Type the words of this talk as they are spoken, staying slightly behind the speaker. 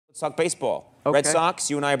Let's talk baseball. Okay. Red Sox,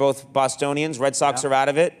 you and I are both Bostonians. Red Sox are out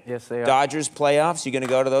of it. Yes, they are. Dodgers playoffs, you going to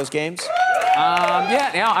go to those games?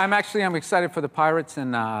 Yeah, I'm excited for the Pirates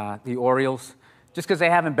and the Orioles, just because they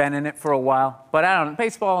haven't been in it for a while. But I don't know,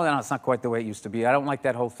 baseball, it's not quite the way it used to be. I don't like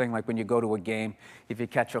that whole thing, like when you go to a game, if you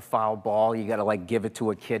catch a foul ball, you got to, like, give it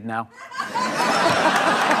to a kid now.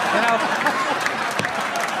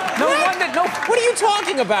 What are you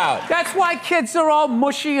talking about? That's why kids are all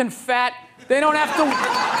mushy and fat. They don't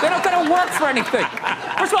gotta work for anything.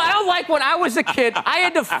 First of all, I don't like when I was a kid, I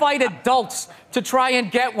had to fight adults to try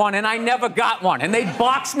and get one, and I never got one. And they'd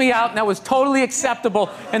box me out, and that was totally acceptable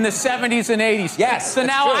in the 70s and 80s. Yes, so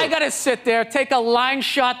now true. I gotta sit there, take a line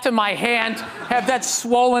shot to my hand, have that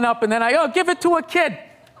swollen up, and then give it to a kid.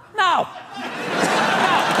 No. No.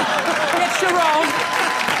 Get your own.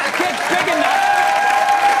 Get big enough.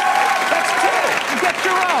 Get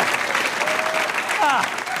your own.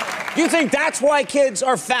 You think that's why kids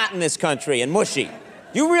are fat in this country and mushy?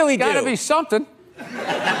 You really do. Gotta be something.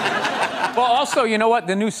 Well, also, you know what?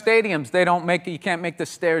 The new stadiums, you can't make the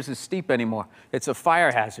stairs as steep anymore. It's a fire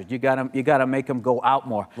hazard. You gotta make them go out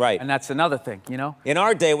more. Right. And that's another thing, you know? In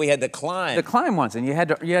our day, we had the climb. The climb ones, and you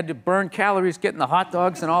had to burn calories getting the hot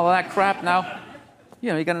dogs and all of that crap now.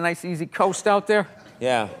 You know, you got a nice, easy coast out there.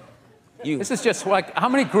 Yeah. This is just like, how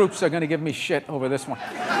many groups are gonna give me shit over this one?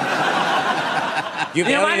 You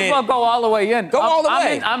might as well go all the way in. Go all the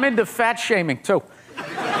way. I'm into fat shaming, too.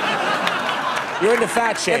 You're into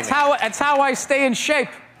fat shaming. It's how I stay in shape.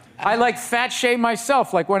 I like fat shame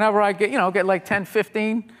myself. Like whenever I get like 10,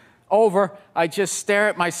 15 over, I just stare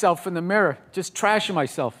at myself in the mirror, just trashing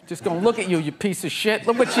myself. Just going, look at you, you piece of shit.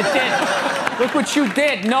 Look what you did. Look what you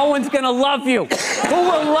did. No one's gonna love you. Who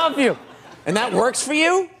will love you? And that works for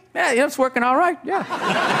you? Yeah, it's working all right, yeah.